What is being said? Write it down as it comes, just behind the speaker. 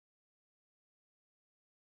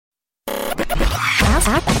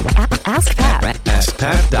Ask Pat.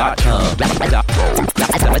 AskPat.com.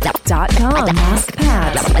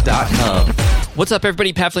 AskPat.com. What's up,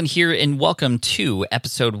 everybody? Pat Flynn here, and welcome to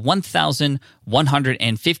episode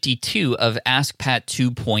 1152 of Ask Pat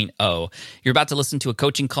 2.0. You're about to listen to a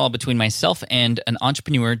coaching call between myself and an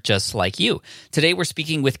entrepreneur just like you. Today, we're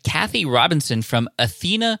speaking with Kathy Robinson from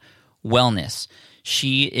Athena Wellness.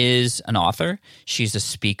 She is an author. She's a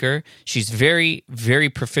speaker. She's very,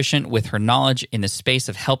 very proficient with her knowledge in the space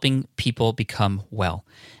of helping people become well.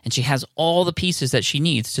 And she has all the pieces that she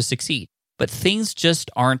needs to succeed. But things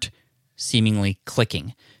just aren't seemingly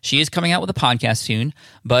clicking. She is coming out with a podcast soon,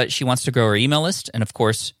 but she wants to grow her email list and, of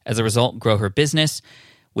course, as a result, grow her business.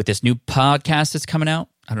 With this new podcast that's coming out,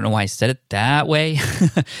 I don't know why I said it that way.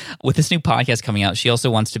 With this new podcast coming out, she also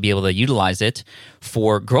wants to be able to utilize it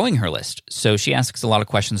for growing her list. So she asks a lot of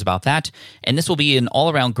questions about that. And this will be an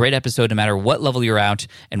all-around great episode no matter what level you're at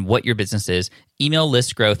and what your business is. Email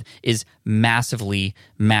list growth is massively,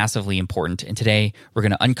 massively important. And today, we're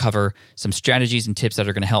going to uncover some strategies and tips that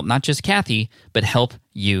are going to help not just Kathy, but help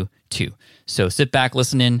you too. So sit back,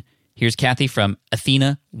 listen in. Here's Kathy from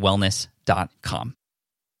AthenaWellness.com.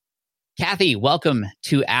 Kathy, welcome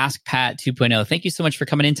to Ask Pat 2.0. Thank you so much for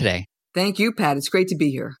coming in today. Thank you, Pat. It's great to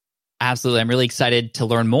be here. Absolutely. I'm really excited to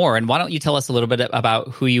learn more. And why don't you tell us a little bit about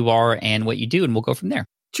who you are and what you do, and we'll go from there.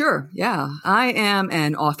 Sure. Yeah. I am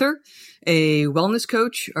an author, a wellness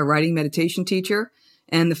coach, a writing meditation teacher,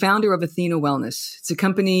 and the founder of Athena Wellness. It's a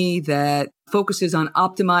company that focuses on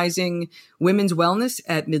optimizing women's wellness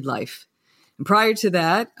at midlife. And prior to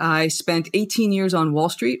that, I spent 18 years on Wall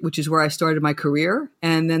Street, which is where I started my career.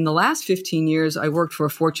 And then the last 15 years, I worked for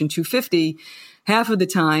a Fortune 250, half of the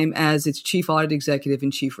time as its chief audit executive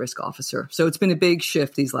and chief risk officer. So it's been a big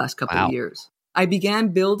shift these last couple of years. I began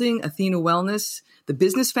building Athena Wellness, the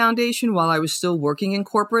business foundation, while I was still working in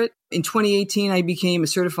corporate. In 2018, I became a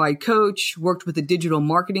certified coach, worked with a digital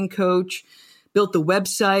marketing coach, built the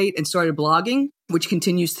website, and started blogging, which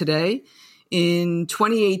continues today. In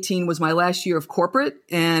 2018 was my last year of corporate,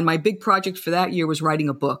 and my big project for that year was writing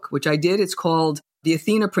a book, which I did. It's called The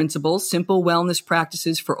Athena Principles, Simple Wellness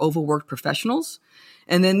Practices for Overworked Professionals.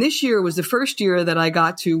 And then this year was the first year that I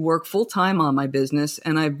got to work full-time on my business,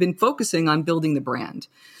 and I've been focusing on building the brand.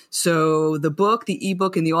 So the book, the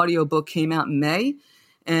ebook, and the audiobook came out in May.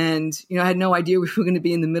 And, I had no idea we were going to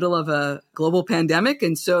be in the middle of a global pandemic.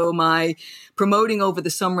 And so my promoting over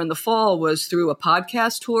the summer and the fall was through a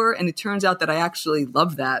podcast tour. And it turns out that I actually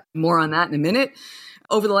love that. More on that in a minute.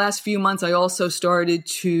 Over the last few months, I also started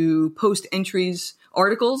to post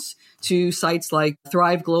articles to sites like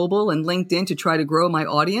Thrive Global and LinkedIn to try to grow my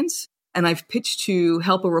audience. And I've pitched to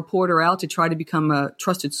help a reporter out to try to become a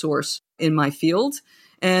trusted source in my field.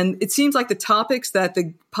 And it seems like the topics that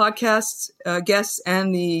the podcast guests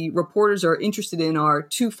and the reporters are interested in are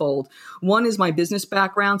twofold. One is my business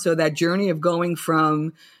background, so that journey of going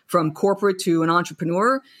from corporate to an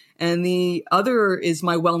entrepreneur. And the other is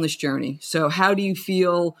my wellness journey. So how do you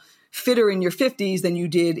feel fitter in your 50s than you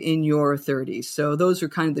did in your 30s? So those are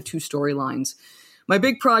kind of the two storylines. My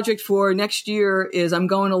big project for next year is I'm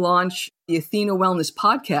going to launch the Athena Wellness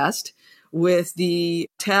podcast with the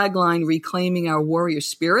tagline, Reclaiming Our Warrior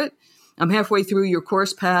Spirit. I'm halfway through your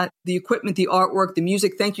course, Pat. The equipment, the artwork, the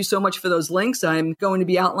music, thank you so much for those links. I'm going to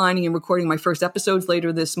be outlining and recording my first episodes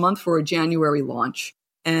later this month for a January launch.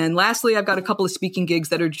 And lastly, I've got a couple of speaking gigs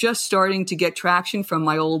that are just starting to get traction from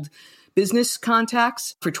my old business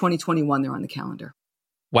contacts. For 2021, they're on the calendar.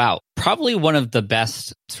 Wow. Probably one of the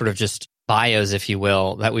best sort of just bios, if you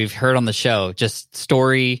will, that we've heard on the show. Just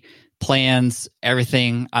story, plans,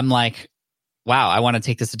 everything. I'm like, wow, I want to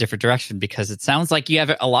take this a different direction because it sounds like you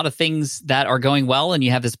have a lot of things that are going well and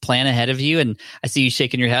you have this plan ahead of you. And I see you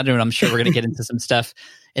shaking your head, and I'm sure we're going to get into some stuff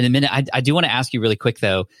in a minute. I do want to ask you really quick,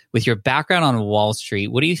 though, with your background on Wall Street,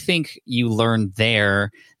 what do you think you learned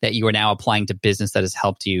there that you are now applying to business that has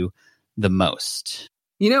helped you the most?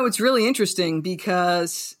 It's really interesting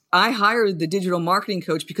because I hired the digital marketing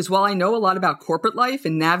coach because while I know a lot about corporate life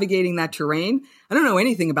and navigating that terrain, I don't know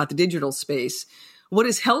anything about the digital space. What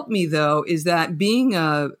has helped me, though, is that being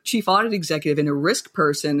a chief audit executive and a risk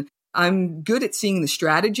person, I'm good at seeing the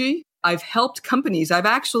strategy. I've helped companies.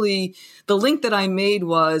 The link that I made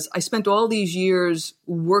was I spent all these years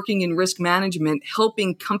working in risk management,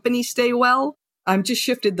 helping companies stay well. I'm just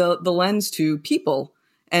shifted the lens to people.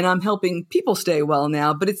 And I'm helping people stay well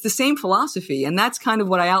now, but it's the same philosophy. And that's kind of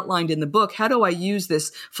what I outlined in the book. How do I use this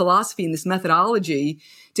philosophy and this methodology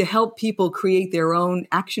to help people create their own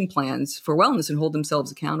action plans for wellness and hold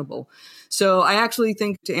themselves accountable? So I actually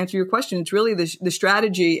think, to answer your question, it's really the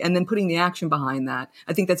strategy and then putting the action behind that.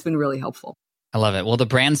 I think that's been really helpful. I love it. Well, the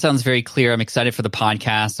brand sounds very clear. I'm excited for the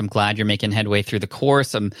podcast. I'm glad you're making headway through the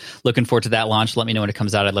course. I'm looking forward to that launch. Let me know when it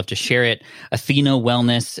comes out. I'd love to share it. Athena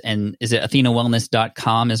Wellness, and is it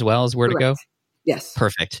athenawellness.com as well is where Correct. to go? Yes.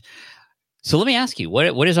 Perfect. So let me ask you,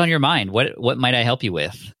 what is on your mind? What might I help you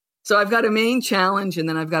with? So I've got a main challenge and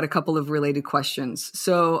then I've got a couple of related questions.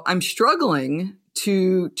 So I'm struggling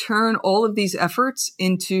to turn all of these efforts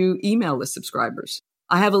into email list subscribers.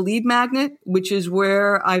 I have a lead magnet, which is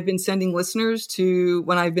where I've been sending listeners to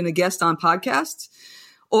when I've been a guest on podcasts.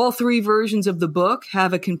 All 3 versions of the book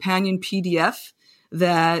have a companion PDF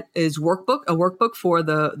that is a workbook for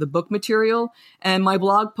the book material. And my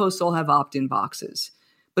blog posts all have opt-in boxes.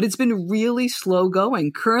 But it's been really slow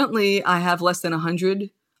going. Currently, I have less than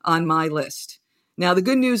 100 on my list. Now, the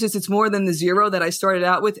good news is it's more than the 0 that I started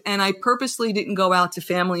out with. And I purposely didn't go out to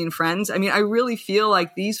family and friends. I mean, I really feel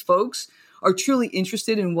like these folks are truly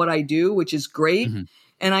interested in what I do, which is great. Mm-hmm.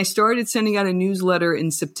 And I started sending out a newsletter in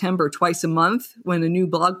September, twice a month, when a new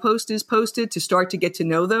blog post is posted to start to get to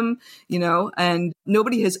know them, and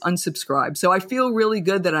nobody has unsubscribed. So I feel really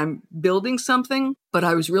good that I'm building something, but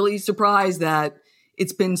I was really surprised that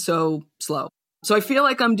it's been so slow. So I feel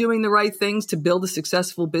like I'm doing the right things to build a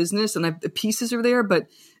successful business and the pieces are there, but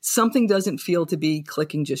something doesn't feel to be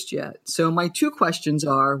clicking just yet. So my 2 questions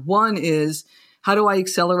are, one is, how do I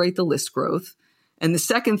accelerate the list growth? And the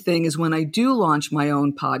second thing is, when I do launch my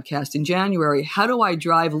own podcast in January, how do I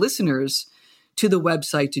drive listeners to the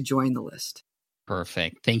website to join the list?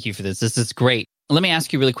 Perfect. Thank you for this. This is great. Let me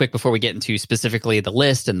ask you really quick before we get into specifically the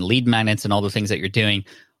list and lead magnets and all the things that you're doing.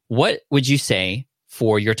 What would you say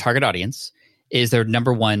for your target audience is their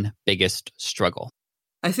number one biggest struggle?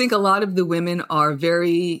 I think a lot of the women are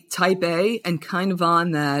very type A and kind of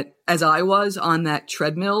on that, as I was, on that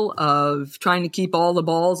treadmill of trying to keep all the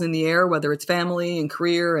balls in the air, whether it's family and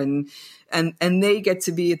career, and they get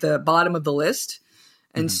to be at the bottom of the list.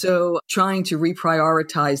 And so trying to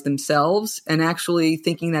reprioritize themselves and actually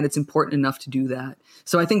thinking that it's important enough to do that.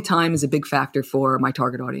 So I think time is a big factor for my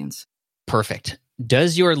target audience. Perfect.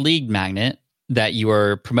 Does your lead magnet that you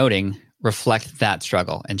are promoting reflect that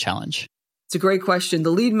struggle and challenge? It's a great question.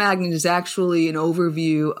 The lead magnet is actually an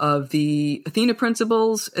overview of the Athena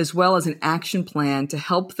principles as well as an action plan to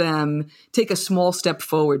help them take a small step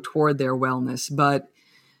forward toward their wellness. But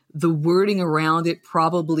the wording around it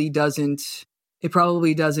probably doesn't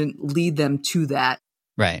lead them to that.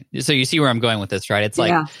 Right. So you see where I'm going with this, right? It's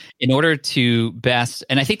like, in order to best,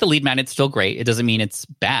 and I think the lead magnet's still great. It doesn't mean it's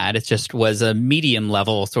bad. It just was a medium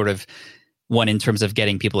level sort of one in terms of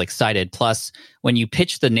getting people excited. Plus, when you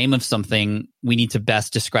pitch the name of something, we need to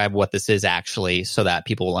best describe what this is actually so that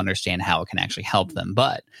people will understand how it can actually help them.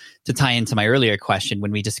 But to tie into my earlier question,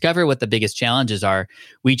 when we discover what the biggest challenges are,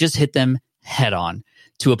 we just hit them head on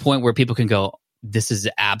to a point where people can go, this is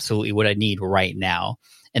absolutely what I need right now.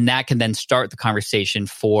 And that can then start the conversation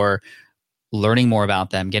for learning more about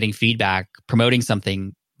them, getting feedback, promoting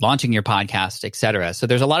something, launching your podcast, et cetera. So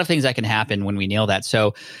there's a lot of things that can happen when we nail that.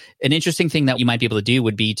 So an interesting thing that you might be able to do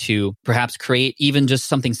would be to perhaps create even just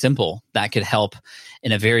something simple that could help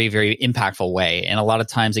in a very, very impactful way. And a lot of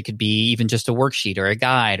times it could be even just a worksheet or a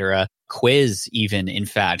guide or a quiz even. In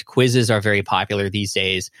fact, quizzes are very popular these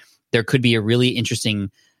days. There could be a really interesting,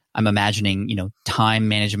 I'm imagining, time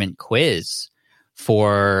management quiz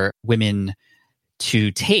for women to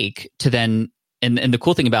take to then, and the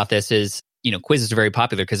cool thing about this is, quizzes are very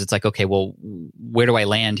popular because it's like, okay, well, where do I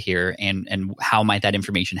land here? And how might that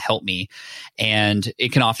information help me? And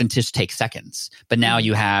it can often just take seconds, but now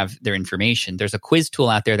you have their information. There's a quiz tool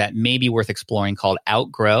out there that may be worth exploring called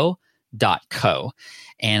Outgrow.co.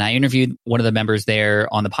 And I interviewed one of the members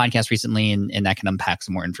there on the podcast recently, and that can unpack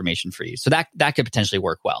some more information for you. So that could potentially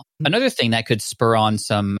work well. Another thing that could spur on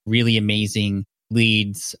some really amazing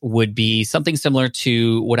leads would be something similar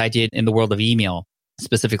to what I did in the world of email.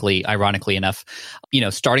 Specifically, ironically enough,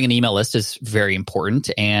 starting an email list is very important,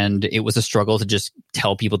 and it was a struggle to just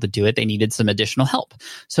tell people to do it. They needed some additional help.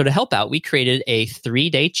 So to help out, we created a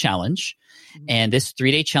 3-day challenge, and this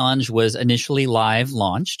 3-day challenge was initially live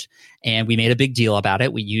launched, and we made a big deal about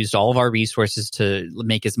it. We used all of our resources to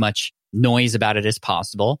make as much noise about it as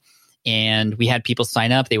possible. And we had people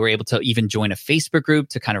sign up. They were able to even join a Facebook group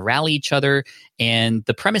to kind of rally each other. And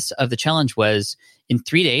the premise of the challenge was, in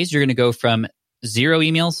 3 days, you're going to go from 0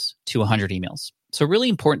 emails to 100 emails. So really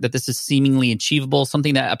important that this is seemingly achievable,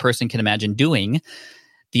 something that a person can imagine doing.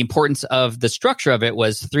 The importance of the structure of it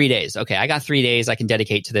was 3 days. Okay, I got 3 days I can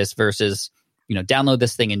dedicate to this versus, download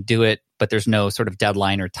this thing and do it, but there's no sort of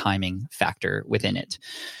deadline or timing factor within it.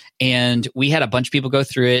 And we had a bunch of people go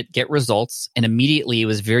through it, get results, and immediately it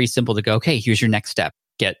was very simple to go, okay, here's your next step.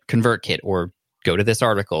 Get ConvertKit or go to this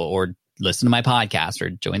article or listen to my podcast or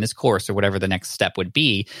join this course or whatever the next step would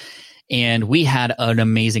be. And we had an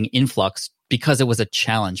amazing influx because it was a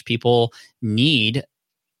challenge. People need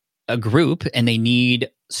a group and they need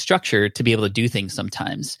structure to be able to do things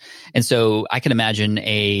sometimes. And so I can imagine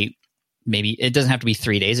maybe it doesn't have to be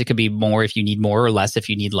 3 days. It could be more if you need more or less if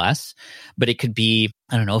you need less. But it could be,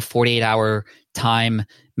 I don't know, 48-hour time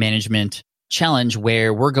management challenge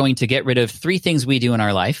where we're going to get rid of 3 things we do in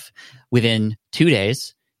our life within 2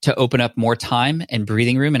 days to open up more time and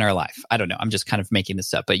breathing room in our life. I don't know. I'm just kind of making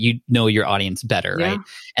this up, but you know your audience better, right?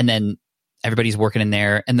 And then everybody's working in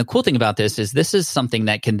there. And the cool thing about this is something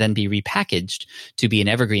that can then be repackaged to be an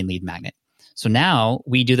evergreen lead magnet. So now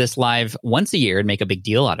we do this live once a year and make a big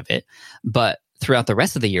deal out of it. But throughout the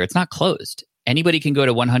rest of the year, it's not closed. Anybody can go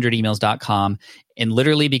to 100emails.com and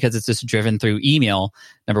literally, because it's just driven through email,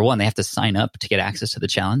 number one, they have to sign up to get access to the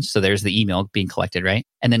challenge. So there's the email being collected, right?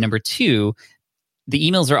 And then number two, the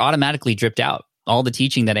emails are automatically dripped out. All the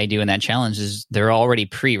teaching that I do in that challenge they're already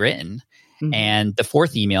pre-written. Mm-hmm. And the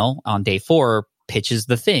 4th email on day 4 pitches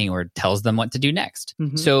the thing or tells them what to do next.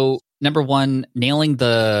 Mm-hmm. So number one, nailing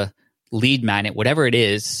the lead magnet, whatever it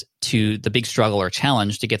is, to the big struggle or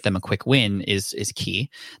challenge to get them a quick win is key.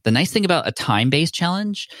 The nice thing about a time-based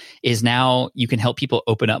challenge is now you can help people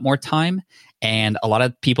open up more time. And a lot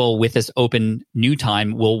of people with this open new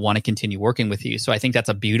time will want to continue working with you. So I think that's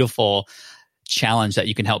a beautiful challenge that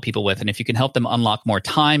you can help people with. And if you can help them unlock more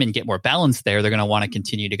time and get more balance there, they're going to want to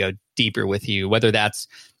continue to go deeper with you, whether that's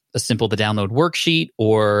a simple to download worksheet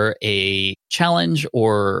or a challenge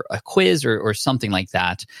or a quiz or something like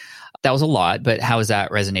that. That was a lot, but how is that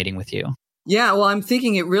resonating with you? Yeah, well, I'm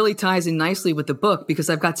thinking it really ties in nicely with the book because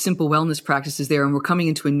I've got simple wellness practices there and we're coming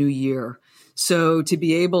into a new year. So to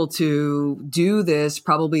be able to do this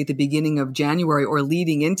probably at the beginning of January or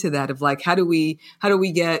leading into that of like, how do we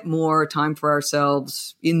get more time for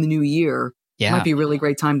ourselves in the new year? Yeah. Might be a really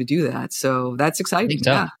great time to do that. So that's exciting.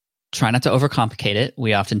 So. Yeah. Try not to overcomplicate it.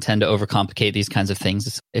 We often tend to overcomplicate these kinds of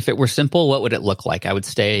things. If it were simple, what would it look like? I would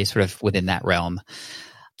stay sort of within that realm.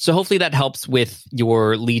 So hopefully that helps with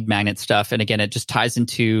your lead magnet stuff. And again, it just ties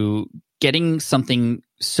into getting something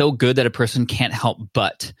so good that a person can't help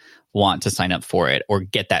but want to sign up for it or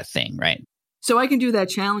get that thing, right? So I can do that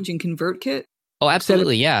challenge in ConvertKit? Oh,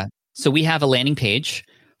 absolutely. Yeah. So we have a landing page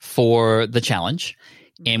for the challenge.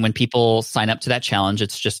 And when people sign up to that challenge,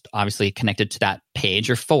 it's just obviously connected to that page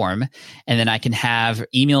or form. And then I can have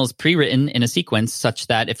emails pre-written in a sequence such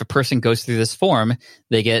that if a person goes through this form,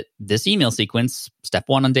 they get this email sequence, step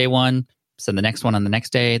 1 on day 1, send the next one on the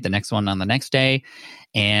next day, the next one on the next day,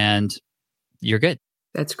 and you're good.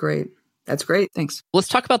 That's great. That's great. Thanks. Let's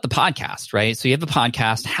talk about the podcast, right? So you have a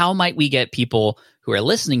podcast. How might we get people who are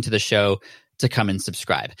listening to the show to come and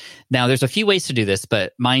subscribe? Now, there's a few ways to do this,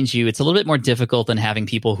 but mind you, it's a little bit more difficult than having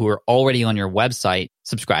people who are already on your website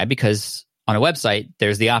subscribe because on a website,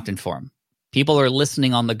 there's the opt-in form. People are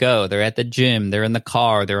listening on the go. They're at the gym. They're in the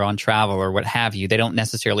car. They're on travel or what have you. They don't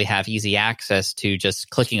necessarily have easy access to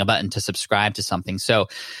just clicking a button to subscribe to something. So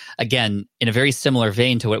again, in a very similar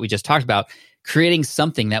vein to what we just talked about, creating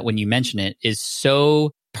something that when you mention it is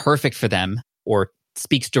so perfect for them or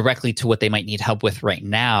speaks directly to what they might need help with right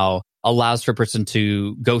now allows for a person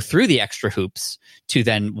to go through the extra hoops to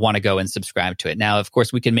then want to go and subscribe to it. Now, of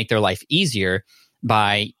course, we can make their life easier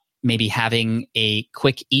by maybe having a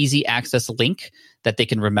quick, easy access link that they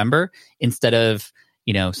can remember instead of,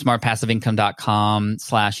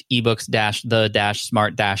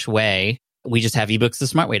 smartpassiveincome.com/ebooks-the-smart-way. We just have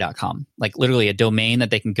ebooksthesmartway.com, like literally a domain that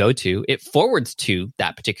they can go to. It forwards to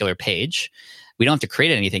that particular page. We don't have to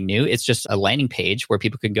create anything new. It's just a landing page where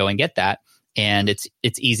people can go and get that. And it's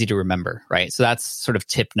easy to remember, right? So that's sort of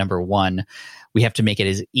tip number 1. We have to make it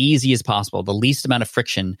as easy as possible, the least amount of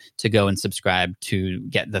friction to go and subscribe to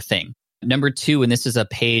get the thing. Number 2, and this is a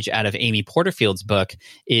page out of Amy Porterfield's book,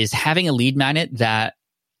 is having a lead magnet that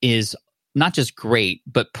is not just great,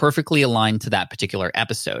 but perfectly aligned to that particular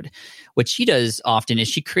episode. What she does often is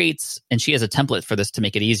she creates, and she has a template for this to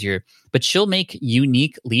make it easier, but she'll make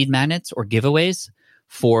unique lead magnets or giveaways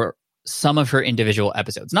for some of her individual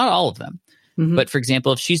episodes, not all of them. Mm-hmm. But for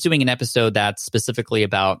example, if she's doing an episode that's specifically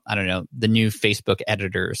about, I don't know, the new Facebook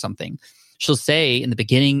editor or something, she'll say in the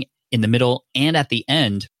beginning, in the middle, and at the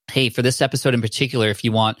end, hey, for this episode in particular, if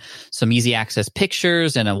you want some easy access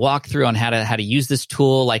pictures and a walkthrough on how to use this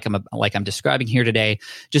tool, like I'm describing here today,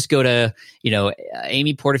 just go to,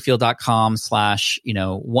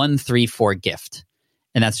 amyporterfield.com/134gift.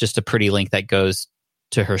 And that's just a pretty link that goes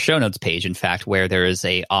to her show notes page, in fact, where there is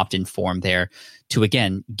a opt-in form there to,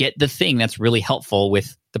 again, get the thing that's really helpful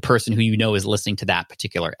with the person who you know is listening to that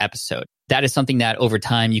particular episode. That is something that over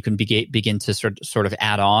time you can begin to sort of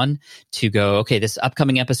add on to go, okay, this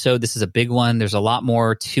upcoming episode, this is a big one. There's a lot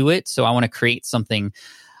more to it. So I want to create something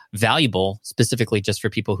valuable specifically just for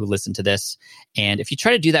people who listen to this. And if you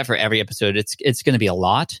try to do that for every episode, it's going to be a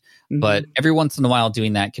lot. But every once in a while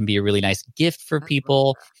doing that can be a really nice gift for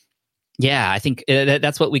people. Yeah, I think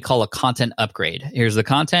that's what we call a content upgrade. Here's the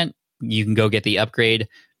content. You can go get the upgrade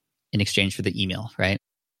in exchange for the email, right?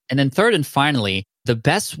 And then third and finally, the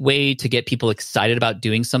best way to get people excited about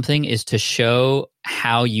doing something is to show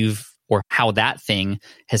how that thing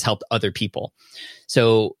has helped other people.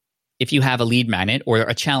 So if you have a lead magnet or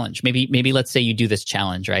a challenge, maybe let's say you do this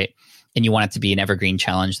challenge, right? And you want it to be an evergreen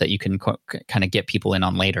challenge that you can kind of get people in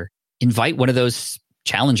on later. Invite one of those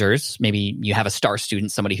challengers. Maybe you have a star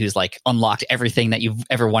student, somebody who's like unlocked everything that you've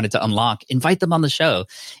ever wanted to unlock. Invite them on the show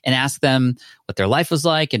and ask them what their life was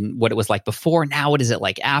like and what it was like before. Now, what is it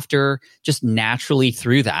like after? Just naturally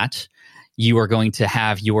through that, you are going to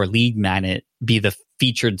have your lead magnet be the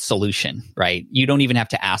featured solution, right? You don't even have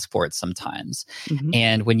to ask for it sometimes.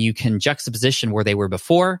 And when you can juxtaposition where they were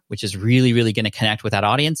before, which is really, really going to connect with that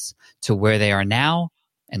audience, to where they are now,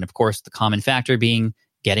 and of course, the common factor being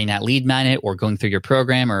getting that lead magnet or going through your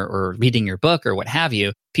program or reading your book or what have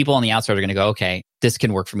you, people on the outside are going to go, okay, this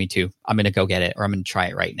can work for me too. I'm going to go get it, or I'm going to try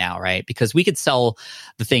it right now, right? Because we could sell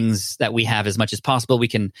the things that we have as much as possible. We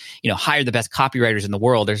can, hire the best copywriters in the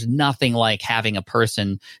world. There's nothing like having a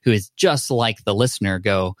person who is just like the listener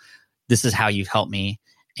go, this is how you've helped me.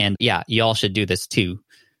 And yeah, y'all should do this too,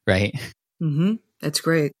 right? That's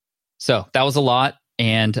great. So that was a lot.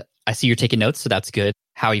 And I see you're taking notes, so that's good.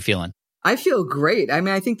 How are you feeling? I feel great. I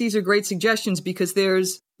mean, I think these are great suggestions because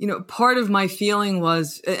there's, part of my feeling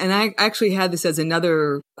was, and I actually had this as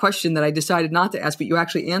another question that I decided not to ask, but you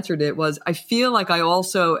actually answered it, was I feel like I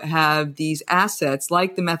also have these assets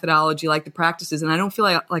like the methodology, like the practices, and I don't feel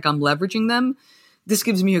like I'm leveraging them. This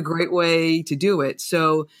gives me a great way to do it.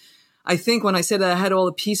 So I think when I said that I had all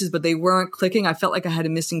the pieces, but they weren't clicking, I felt like I had a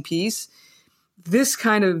missing piece. This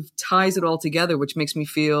kind of ties it all together, which makes me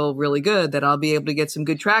feel really good that I'll be able to get some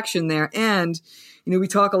good traction there. And, we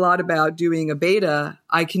talk a lot about doing a beta.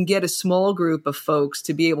 I can get a small group of folks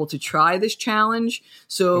to be able to try this challenge.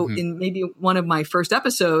 So in maybe one of my first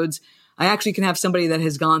episodes, I actually can have somebody that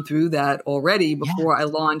has gone through that already before I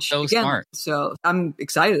launch so again. Smart. So I'm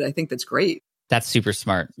excited. I think that's great. That's super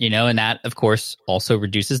smart, and that, of course, also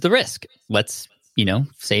reduces the risk. Let's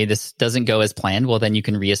say this doesn't go as planned, well, then you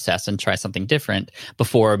can reassess and try something different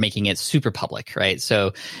before making it super public, right?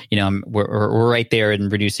 So, we're right there in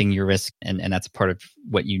reducing your risk, and that's part of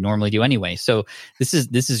what you normally do anyway. So this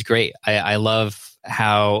is great. I love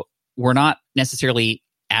how we're not necessarily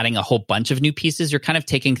adding a whole bunch of new pieces. You're kind of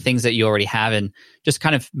taking things that you already have and just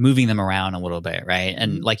kind of moving them around a little bit, right?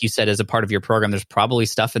 And like you said, as a part of your program, there's probably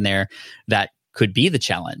stuff in there that could be the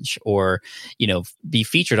challenge or, be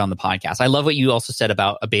featured on the podcast. I love what you also said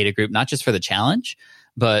about a beta group, not just for the challenge,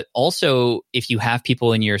 but also if you have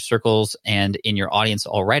people in your circles and in your audience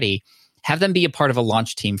already, have them be a part of a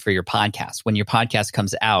launch team for your podcast when your podcast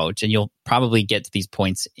comes out. And you'll probably get to these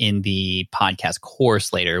points in the podcast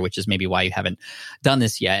course later, which is maybe why you haven't done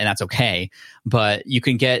this yet. And that's okay. But you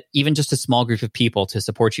can get even just a small group of people to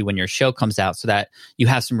support you when your show comes out so that you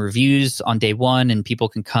have some reviews on day one and people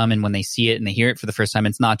can come, and when they see it and they hear it for the first time,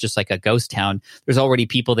 it's not just like a ghost town. There's already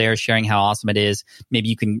people there sharing how awesome it is. Maybe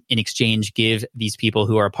you can, in exchange, give these people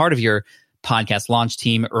who are a part of your podcast launch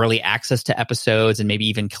team early access to episodes and maybe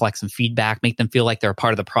even collect some feedback, make them feel like they're a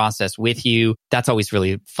part of the process with you. That's always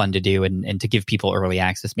really fun to do. And to give people early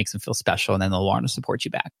access makes them feel special, and then they'll want to support you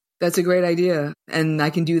back. That's a great idea. And I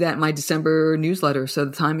can do that in my December newsletter. So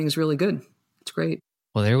the timing is really good. It's great.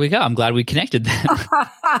 Well, there we go. I'm glad we connected then.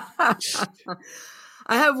 I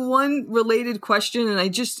have one related question, and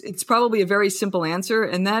it's probably a very simple answer.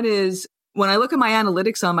 And that is, when I look at my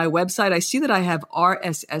analytics on my website, I see that I have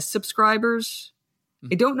RSS subscribers.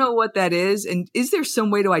 I don't know what that is. And is there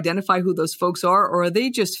some way to identify who those folks are, or are they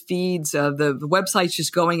just feeds of the website's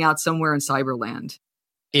just going out somewhere in cyberland?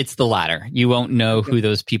 It's the latter. You won't know who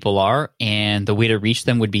those people are. And the way to reach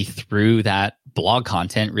them would be through that blog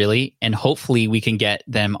content, really. And hopefully we can get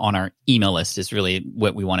them on our email list is really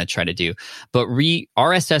what we want to try to do. But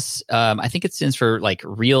RSS, I think it stands for like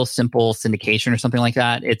Real Simple Syndication or something like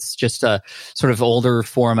that. It's just a sort of older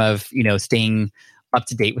form of, staying up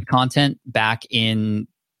to date with content. Back in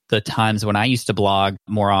the times when I used to blog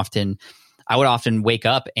more often, I would often wake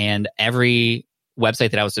up and every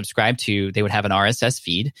website that I was subscribed to, they would have an RSS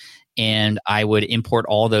feed, and I would import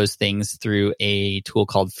all those things through a tool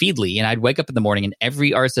called Feedly. And I'd wake up in the morning and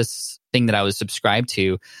every RSS thing that I was subscribed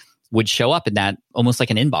to would show up in that almost like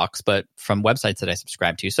an inbox, but from websites that I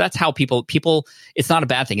subscribe to. So that's how people, it's not a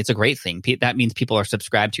bad thing. It's a great thing. That means people are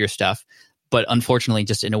subscribed to your stuff, but unfortunately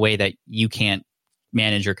just in a way that you can't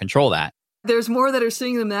manage or control that. There's more that are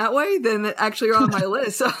seeing them that way than that actually are on my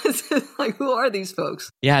list. So it's like, who are these folks?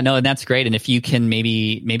 Yeah, no, and that's great. And if you can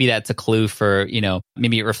maybe that's a clue for,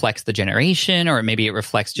 maybe it reflects the generation, or maybe it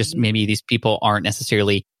reflects just maybe these people aren't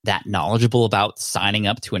necessarily that knowledgeable about signing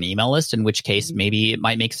up to an email list, in which case maybe it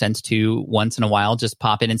might make sense to once in a while just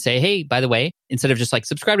pop in and say, hey, by the way, instead of just like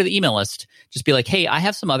subscribe to the email list, just be like, hey, I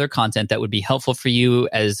have some other content that would be helpful for you,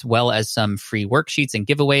 as well as some free worksheets and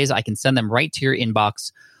giveaways. I can send them right to your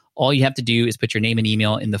inbox. All you have to do is put your name and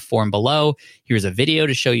email in the form below. Here's a video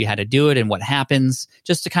to show you how to do it and what happens,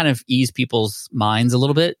 just to kind of ease people's minds a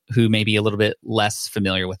little bit who may be a little bit less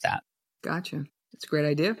familiar with that. Gotcha. That's a great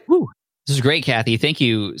idea. Woo. This is great, Kathy. Thank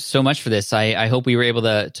you so much for this. I hope we were able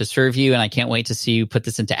to serve you, and I can't wait to see you put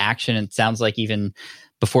this into action. It sounds like even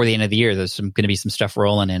before the end of the year, there's going to be some stuff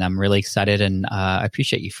rolling, and I'm really excited, and I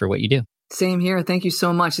appreciate you for what you do. Same here. Thank you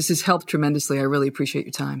so much. This has helped tremendously. I really appreciate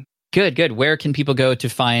your time. Good. Where can people go to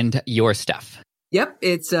find your stuff? Yep.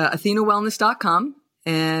 It's athenawellness.com.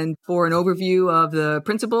 And for an overview of the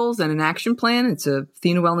principles and an action plan, it's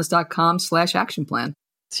athenawellness.com/action plan.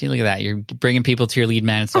 See, look at that. You're bringing people to your lead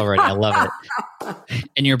magnets already. I love it.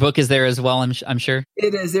 And your book is there as well, I'm sure?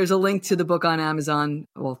 It is. There's a link to the book on Amazon,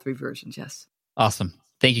 all 3 versions, yes. Awesome.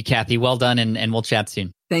 Thank you, Kathy. Well done, and we'll chat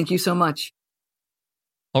soon. Thank you so much.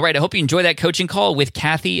 All right. I hope you enjoyed that coaching call with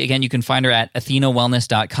Kathy. Again, you can find her at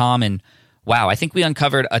athenawellness.com. And wow, I think we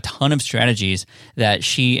uncovered a ton of strategies that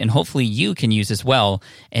she and hopefully you can use as well.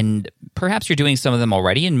 And perhaps you're doing some of them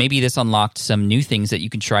already, and maybe this unlocked some new things that you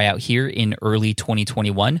can try out here in early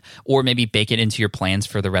 2021, or maybe bake it into your plans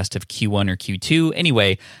for the rest of Q1 or Q2.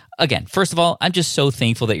 Anyway, again, first of all, I'm just so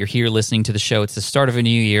thankful that you're here listening to the show. It's the start of a new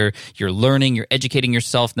year. You're learning, you're educating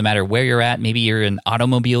yourself no matter where you're at. Maybe you're in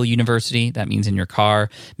automobile university. That means in your car.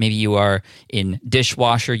 Maybe you are in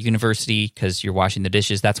dishwasher university because you're washing the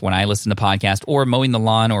dishes. That's when I listen to podcasts, or mowing the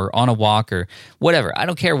lawn, or on a walk, or whatever. I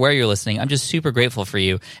don't care where you're listening. I'm just super grateful for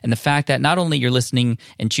you. And the fact that not only you're listening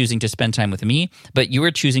and choosing to spend time with me, but you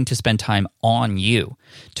are choosing to spend time on you,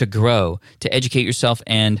 to grow, to educate yourself.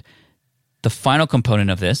 And the final component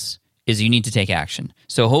of this is you need to take action.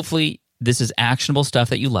 So hopefully this is actionable stuff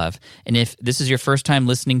that you love. And if this is your first time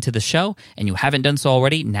listening to the show and you haven't done so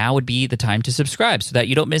already, now would be the time to subscribe so that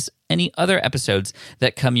you don't miss any other episodes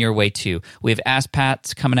that come your way too. We have Ask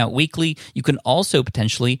Pats coming out weekly. You can also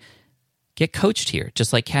potentially get coached here,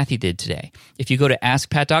 just like Kathy did today. If you go to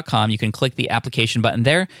askpat.com, you can click the application button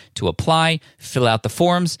there to apply, fill out the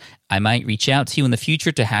forms. I might reach out to you in the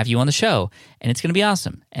future to have you on the show, and it's going to be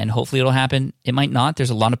awesome. And hopefully it'll happen. It might not. There's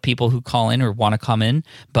a lot of people who call in or want to come in,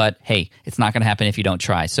 but hey, it's not going to happen if you don't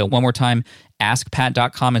try. So one more time,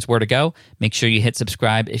 askpat.com is where to go. Make sure you hit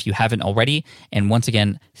subscribe if you haven't already. And once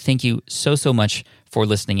again, thank you so much for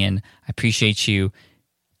listening in. I appreciate you.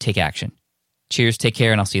 Take action. Cheers, take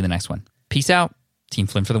care, and I'll see you in the next one. Peace out. Team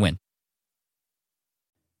Flynn for the win.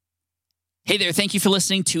 Hey there, thank you for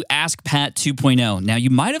listening to Ask Pat 2.0. Now, you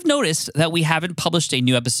might have noticed that we haven't published a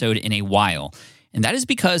new episode in a while, and that is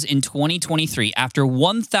because in 2023, after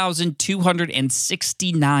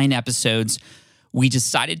 1,269 episodes, we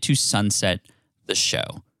decided to sunset the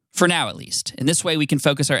show. For now, at least. In this way, we can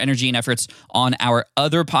focus our energy and efforts on our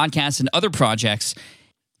other podcasts and other projects.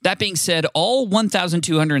 That being said, all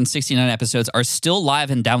 1,269 episodes are still live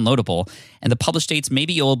and downloadable, and the published dates may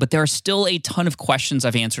be old, but there are still a ton of questions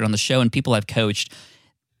I've answered on the show and people I've coached.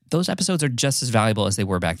 Those episodes are just as valuable as they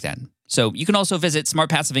were back then. So you can also visit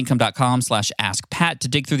smartpassiveincome.com/askpat to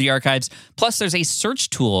dig through the archives. Plus, there's a search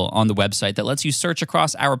tool on the website that lets you search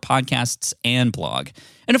across our podcasts and blog.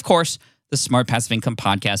 And of course, the Smart Passive Income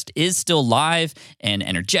podcast is still live and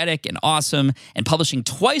energetic and awesome and publishing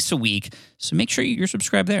twice a week. So make sure you're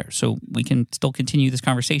subscribed there so we can still continue this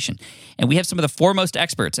conversation. And we have some of the foremost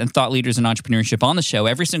experts and thought leaders in entrepreneurship on the show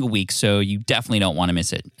every single week, so you definitely don't want to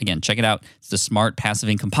miss it. Again, check it out. It's the Smart Passive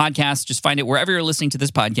Income podcast. Just find it wherever you're listening to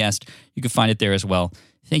this podcast. You can find it there as well.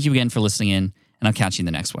 Thank you again for listening in, and I'll catch you in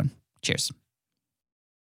the next one. Cheers.